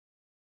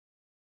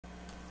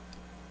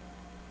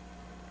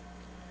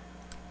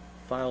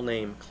file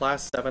name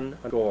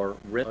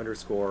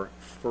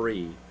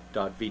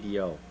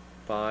class7_risk_free.vdo.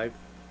 5,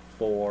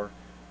 4,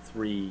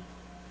 3,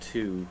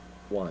 2,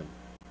 1.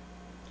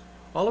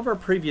 All of our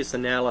previous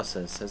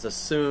analysis has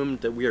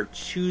assumed that we are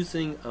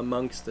choosing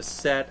amongst a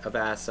set of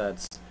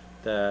assets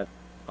that are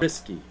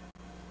risky,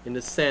 in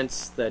the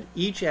sense that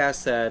each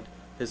asset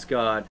has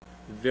got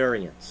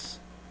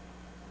variance.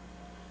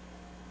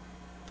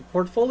 The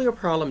portfolio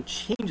problem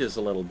changes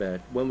a little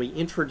bit when we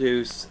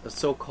introduce a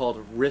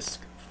so-called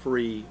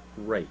risk-free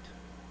rate.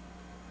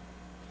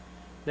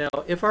 Now,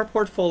 if our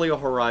portfolio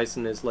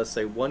horizon is, let's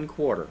say, 1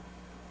 quarter,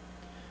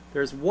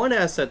 there's one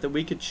asset that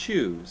we could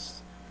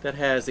choose that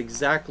has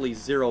exactly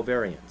 0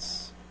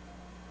 variance,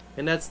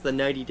 and that's the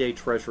 90-day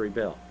Treasury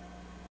bill.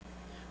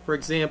 For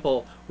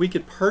example, we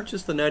could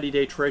purchase the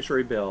 90-day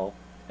Treasury bill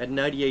at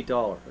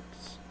 $98.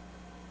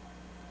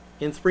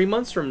 In 3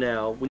 months from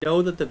now, we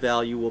know that the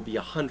value will be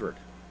 100.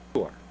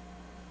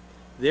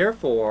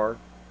 Therefore,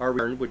 our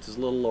return, which is a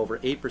little over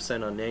 8%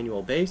 on an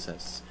annual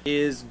basis,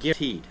 is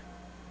guaranteed.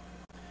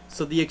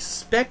 So the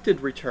expected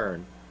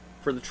return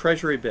for the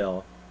Treasury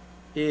bill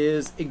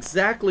is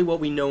exactly what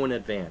we know in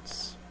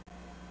advance.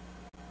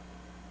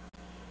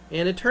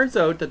 And it turns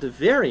out that the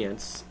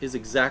variance is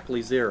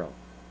exactly 0.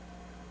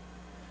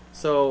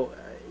 So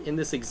in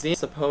this example,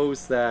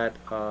 suppose that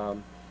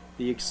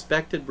the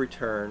expected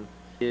return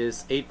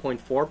is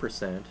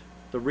 8.4%.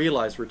 The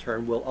realized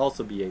return will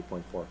also be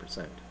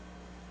 8.4%.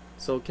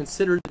 So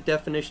consider the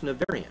definition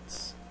of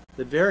variance.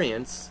 The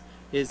variance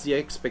is the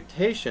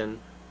expectation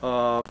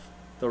of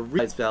the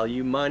realized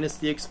value minus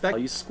the expected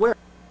value squared.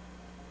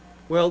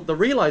 Well, the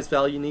realized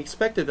value and the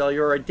expected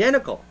value are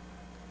identical.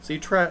 So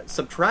you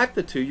subtract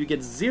the two, you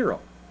get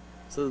 0.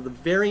 So the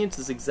variance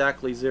is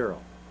exactly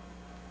 0.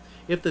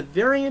 If the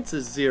variance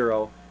is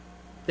 0,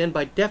 then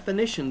by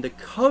definition the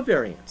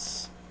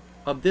covariance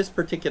of this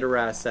particular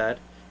asset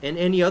and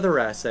any other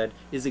asset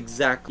is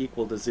exactly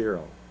equal to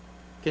 0.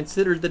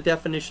 Consider the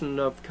definition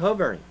of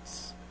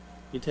covariance.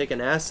 You take an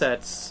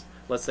asset's,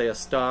 let's say a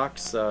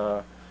stock's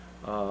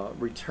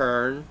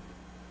return,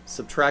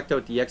 subtract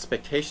out the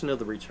expectation of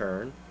the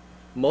return,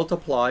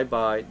 multiply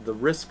by the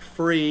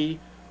risk-free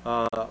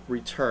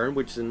return,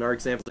 which in our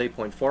example is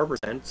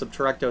 8.4%,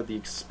 subtract out the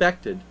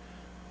expected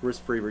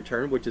risk-free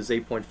return, which is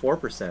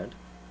 8.4%,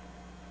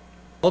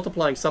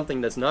 multiplying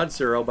something that's not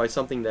 0 by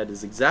something that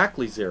is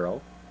exactly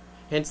 0,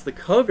 hence the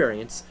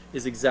covariance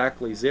is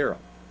exactly 0.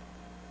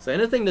 So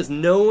anything that's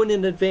known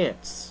in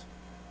advance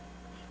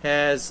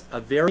has a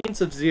variance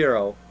of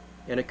 0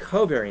 and a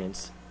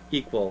covariance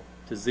equal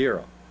to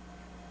 0.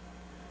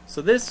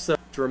 So this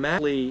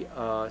dramatically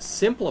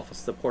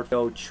simplifies the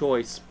portfolio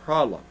choice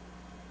problem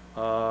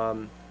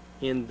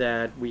in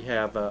that we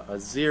have a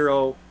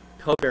 0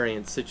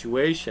 covariance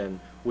situation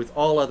with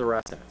all other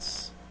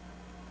assets.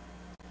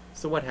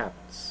 So what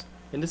happens?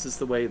 And this is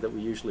the way that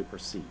we usually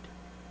proceed.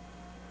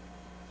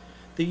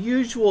 The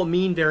usual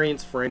mean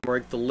variance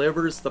framework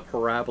delivers the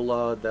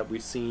parabola that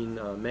we've seen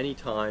many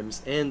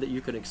times and that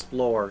you can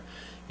explore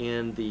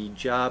in the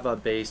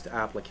Java-based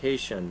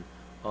application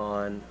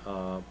on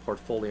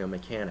portfolio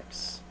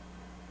mechanics.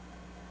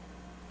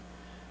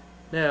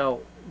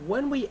 Now,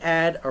 when we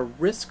add a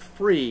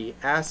risk-free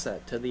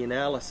asset to the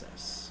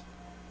analysis,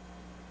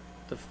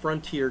 the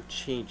frontier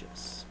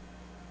changes.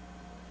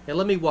 Now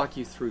let me walk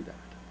you through that.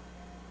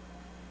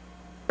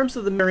 In terms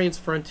of the variance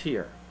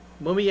frontier,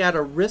 when we add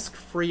a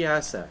risk-free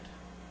asset,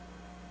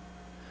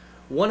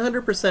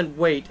 100%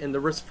 weight in the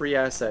risk-free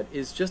asset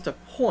is just a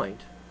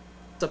point.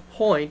 It's a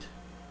point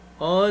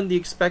on the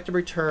expected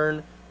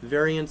return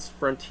variance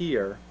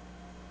frontier.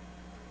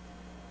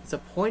 It's a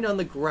point on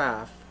the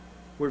graph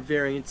where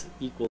variance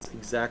equals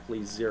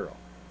exactly 0.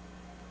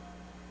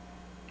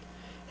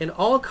 And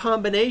all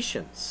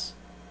combinations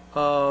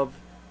of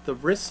the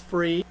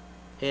risk-free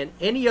and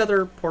any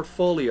other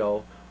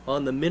portfolio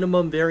on the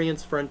minimum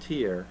variance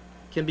frontier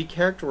can be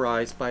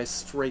characterized by a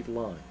straight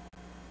line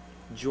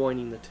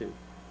joining the two.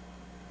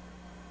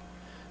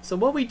 So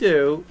what we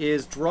do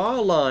is draw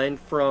a line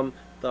from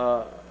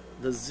the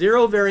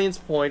 0 variance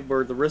point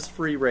where the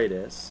risk-free rate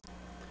is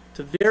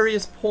to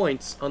various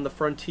points on the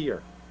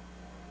frontier.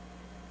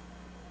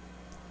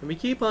 And we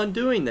keep on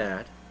doing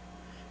that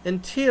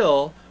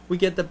until we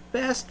get the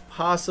best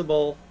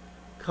possible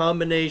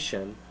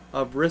combination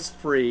of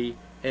risk-free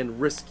and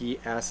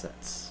risky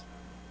assets.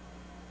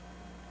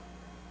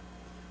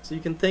 So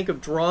you can think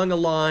of drawing a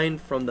line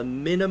from the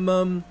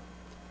minimum,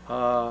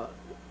 the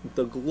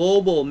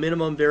global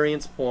minimum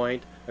variance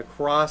point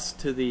across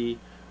to the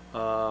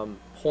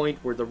point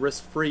where the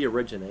risk-free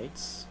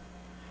originates,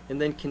 and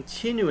then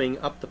continuing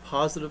up the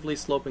positively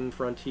sloping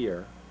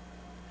frontier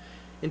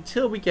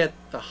until we get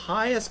the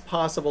highest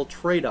possible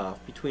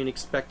trade-off between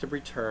expected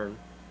return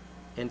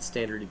and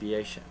standard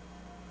deviation.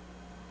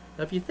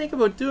 Now if you think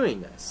about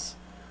doing this,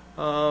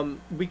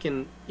 we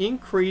can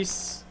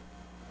increase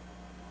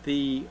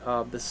the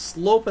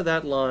slope of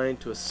that line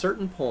to a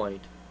certain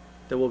point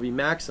that will be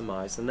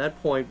maximized, and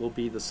that point will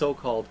be the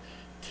so-called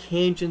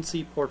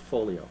tangency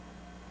portfolio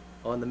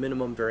on the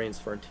minimum variance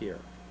frontier.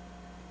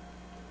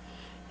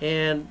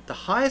 And the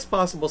highest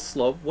possible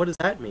slope, what does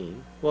that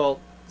mean?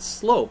 Well,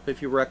 slope,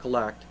 if you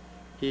recollect,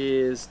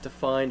 is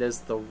defined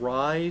as the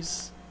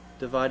rise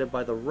divided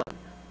by the run.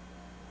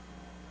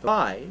 The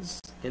rise,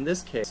 in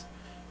this case,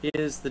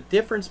 is the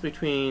difference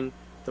between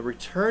the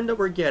return that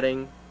we're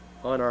getting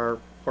on our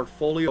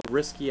portfolio of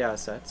risky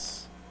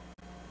assets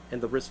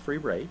and the risk-free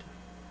rate,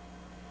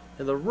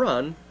 and the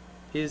run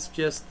is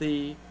just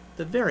the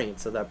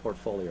variance of that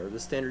portfolio, or the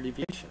standard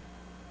deviation.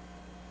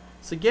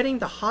 So getting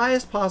the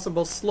highest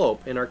possible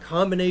slope in our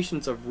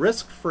combinations of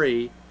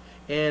risk-free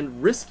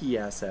and risky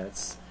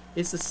assets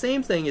is the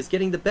same thing as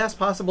getting the best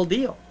possible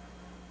deal.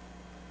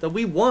 That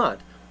we want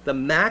the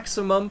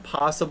maximum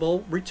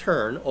possible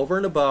return over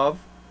and above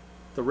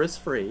the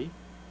risk-free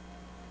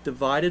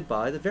divided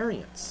by the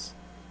variance.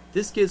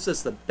 This gives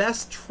us the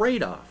best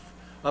trade-off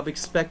of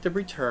expected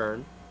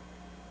return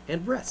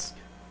and risk.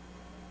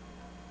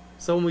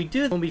 So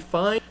when we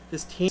find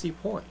this tangency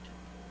point,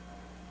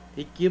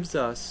 it gives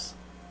us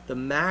the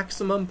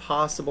maximum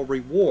possible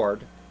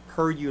reward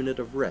per unit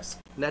of risk.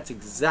 And that's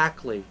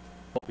exactly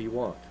what we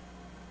want.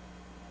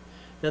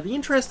 Now the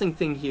interesting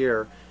thing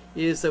here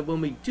is that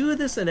when we do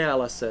this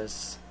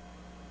analysis,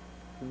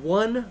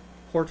 one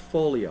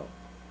portfolio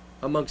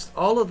amongst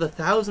all of the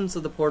thousands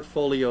of the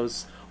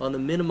portfolios on the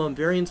minimum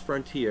variance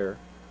frontier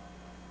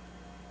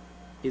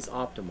is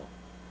optimal.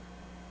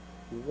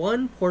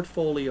 One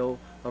portfolio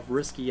of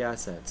risky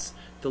assets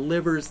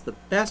delivers the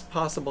best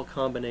possible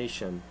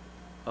combination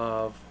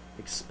of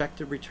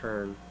expected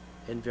return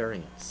and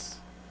variance.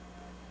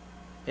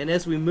 And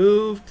as we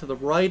move to the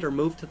right or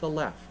move to the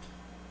left,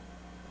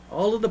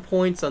 all of the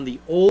points on the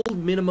old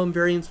minimum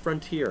variance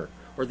frontier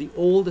or the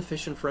old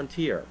efficient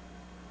frontier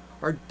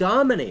are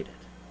dominated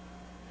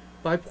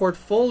by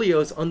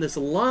portfolios on this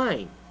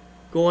line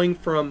going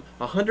from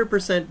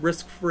 100%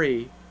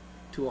 risk-free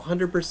to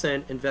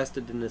 100%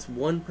 invested in this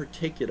one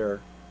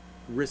particular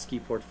risky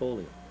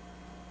portfolio.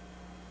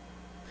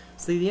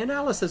 See, the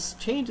analysis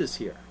changes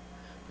here.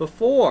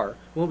 Before,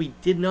 when we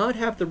did not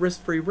have the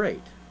risk-free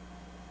rate,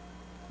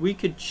 we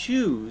could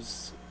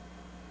choose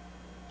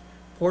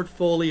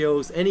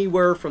portfolios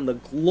anywhere from the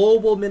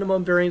global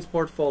minimum variance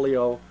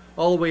portfolio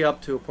all the way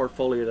up to a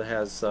portfolio that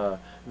has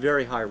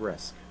very high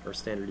risk or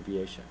standard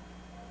deviation.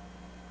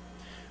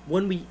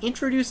 When we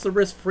introduce the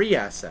risk-free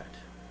asset,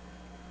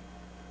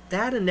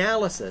 that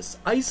analysis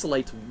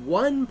isolates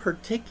one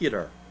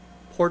particular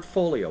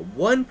portfolio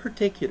on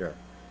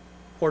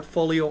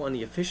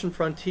the efficient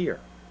frontier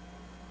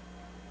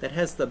that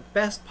has the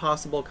best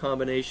possible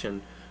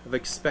combination of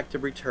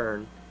expected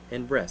return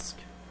and risk.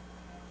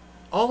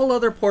 All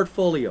other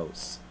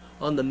portfolios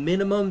on the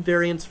minimum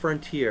variance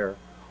frontier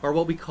are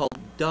what we call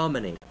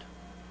dominated.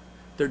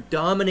 They're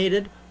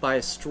dominated by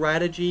a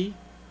strategy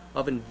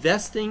of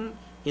investing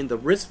in the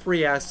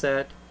risk-free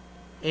asset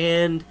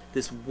and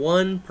this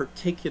one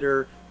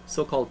particular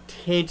so-called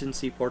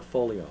tangency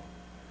portfolio.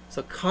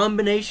 So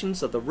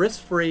combinations of the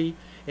risk-free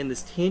and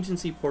this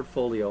tangency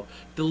portfolio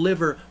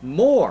deliver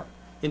more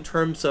in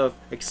terms of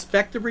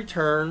expected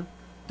return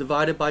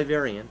divided by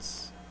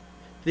variance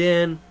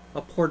than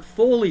a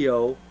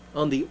portfolio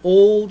on the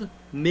old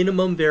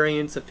minimum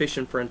variance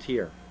efficient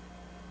frontier.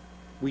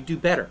 We do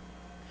better.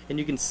 And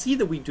you can see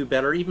that we do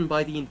better even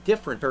by the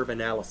indifferent curve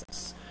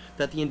analysis.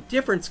 That the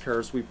indifference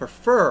curves, we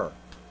prefer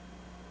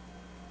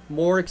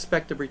more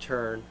expected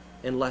return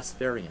and less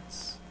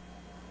variance.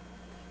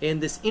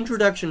 And this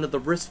introduction of the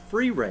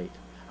risk-free rate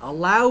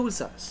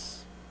allows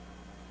us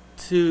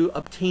to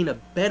obtain a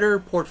better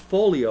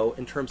portfolio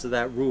in terms of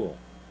that rule.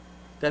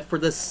 That for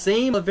the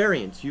same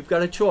variance, you've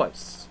got a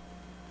choice.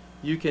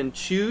 You can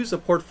choose a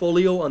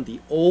portfolio on the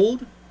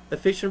old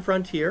efficient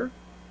frontier,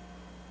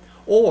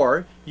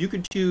 or you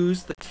could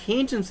choose the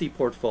tangency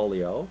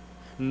portfolio,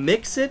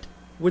 mix it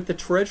with the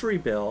Treasury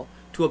bill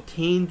to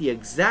obtain the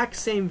exact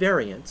same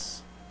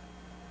variance,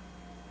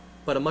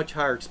 but a much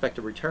higher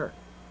expected return.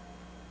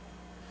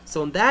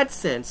 So in that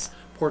sense,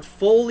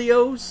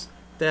 portfolios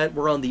that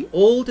were on the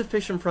old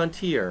efficient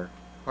frontier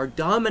are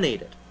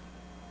dominated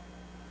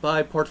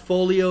by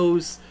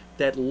portfolios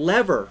that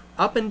lever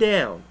up and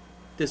down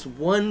this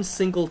one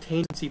single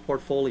tangency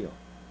portfolio.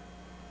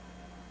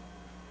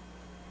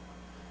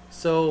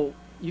 So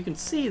you can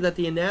see that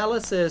the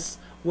analysis,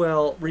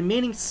 while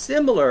remaining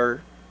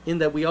similar in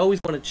that we always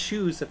want to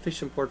choose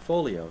efficient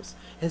portfolios,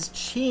 has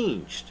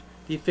changed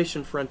the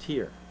efficient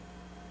frontier.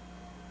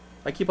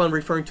 I keep on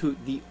referring to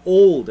the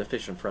old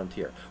efficient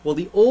frontier. Well,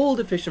 the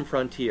old efficient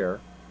frontier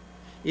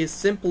is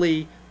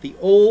simply the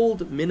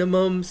old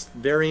minimum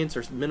variance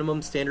or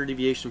minimum standard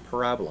deviation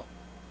parabola.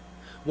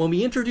 When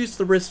we introduce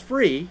the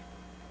risk-free,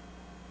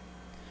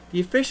 the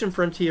efficient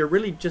frontier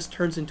really just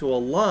turns into a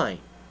line.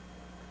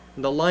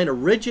 And the line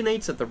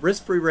originates at the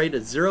risk-free rate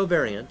at zero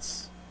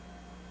variance,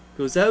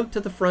 goes out to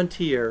the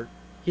frontier,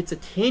 hits a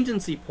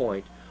tangency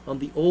point on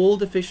the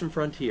old efficient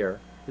frontier,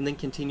 and then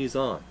continues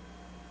on.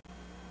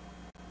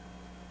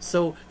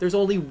 So there's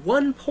only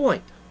one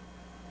point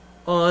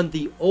on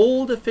the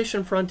old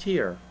efficient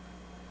frontier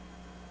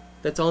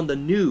that's on the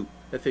new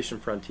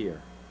efficient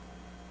frontier.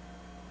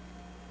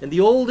 And the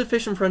old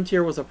efficient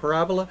frontier was a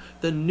parabola.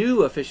 The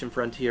new efficient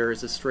frontier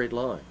is a straight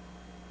line.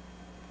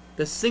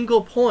 The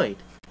single point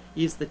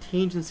is the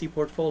tangency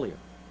portfolio.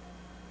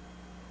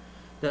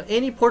 Now,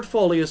 any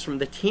portfolios from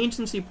the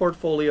tangency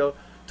portfolio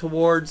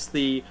towards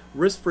the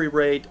risk-free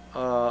rate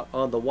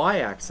on the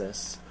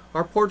y-axis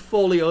are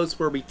portfolios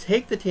where we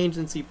take the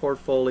tangency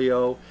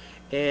portfolio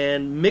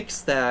and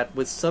mix that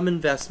with some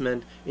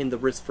investment in the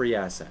risk-free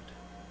asset.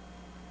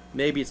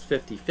 Maybe it's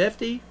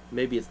 50-50,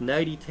 maybe it's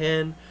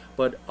 90-10,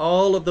 but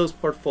all of those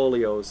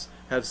portfolios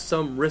have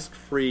some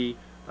risk-free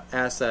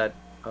asset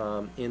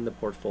in the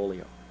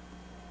portfolio.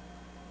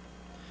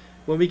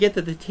 When we get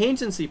to the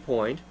tangency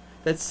point,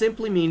 that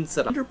simply means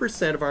that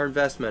 100% of our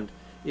investment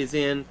is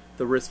in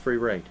the risk-free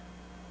rate,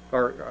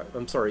 or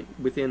I'm sorry,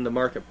 within the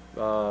market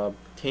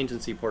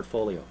tangency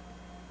portfolio.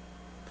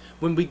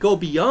 When we go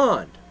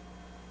beyond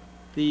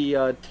the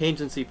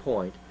tangency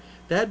point,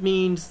 that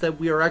means that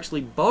we are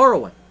actually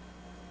borrowing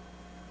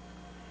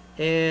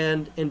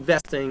and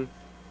investing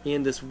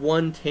in this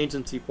one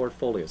tangency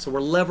portfolio. So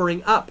we're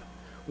levering up,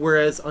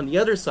 whereas on the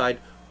other side,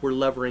 we're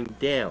levering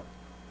down.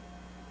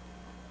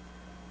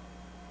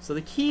 So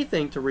the key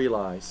thing to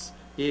realize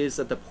is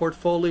that the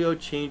portfolio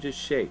changes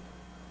shape.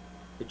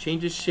 It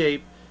changes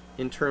shape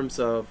in terms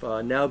of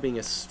now being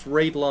a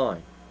straight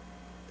line.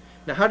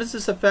 Now, how does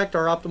this affect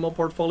our optimal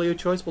portfolio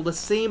choice? Well, the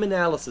same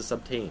analysis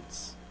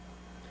obtains.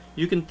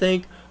 You can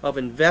think of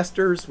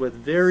investors with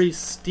very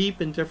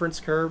steep indifference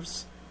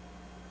curves,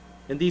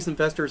 and these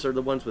investors are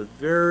the ones with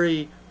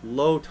very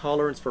low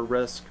tolerance for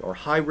risk or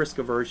high risk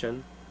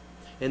aversion.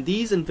 And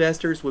these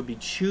investors would be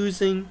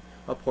choosing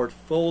a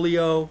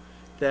portfolio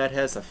that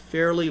has a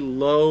fairly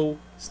low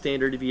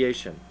standard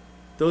deviation.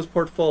 Those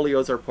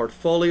portfolios are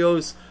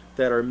portfolios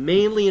that are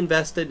mainly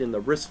invested in the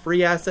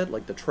risk-free asset,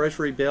 like the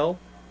Treasury bill,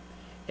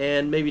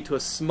 and maybe to a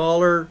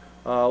smaller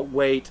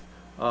weight,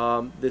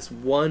 this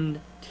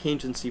one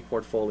tangency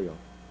portfolio.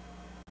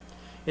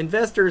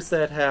 Investors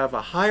that have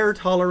a higher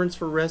tolerance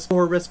for risk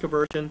or risk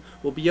aversion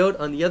will be out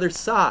on the other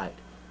side,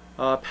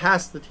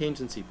 past the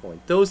tangency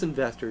point. Those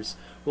investors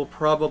will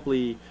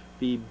probably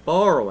be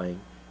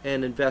borrowing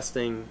and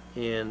investing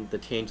in the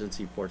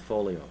tangency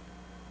portfolio.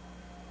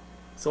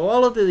 So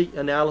all of the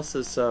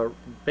analysis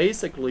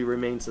basically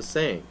remains the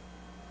same.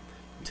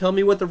 Tell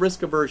me what the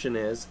risk aversion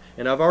is,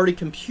 and I've already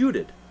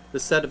computed the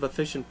set of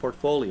efficient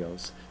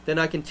portfolios. Then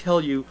I can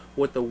tell you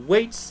what the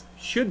weights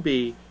should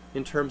be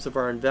in terms of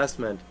our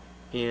investment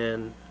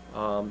in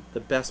the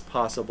best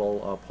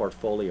possible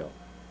portfolio.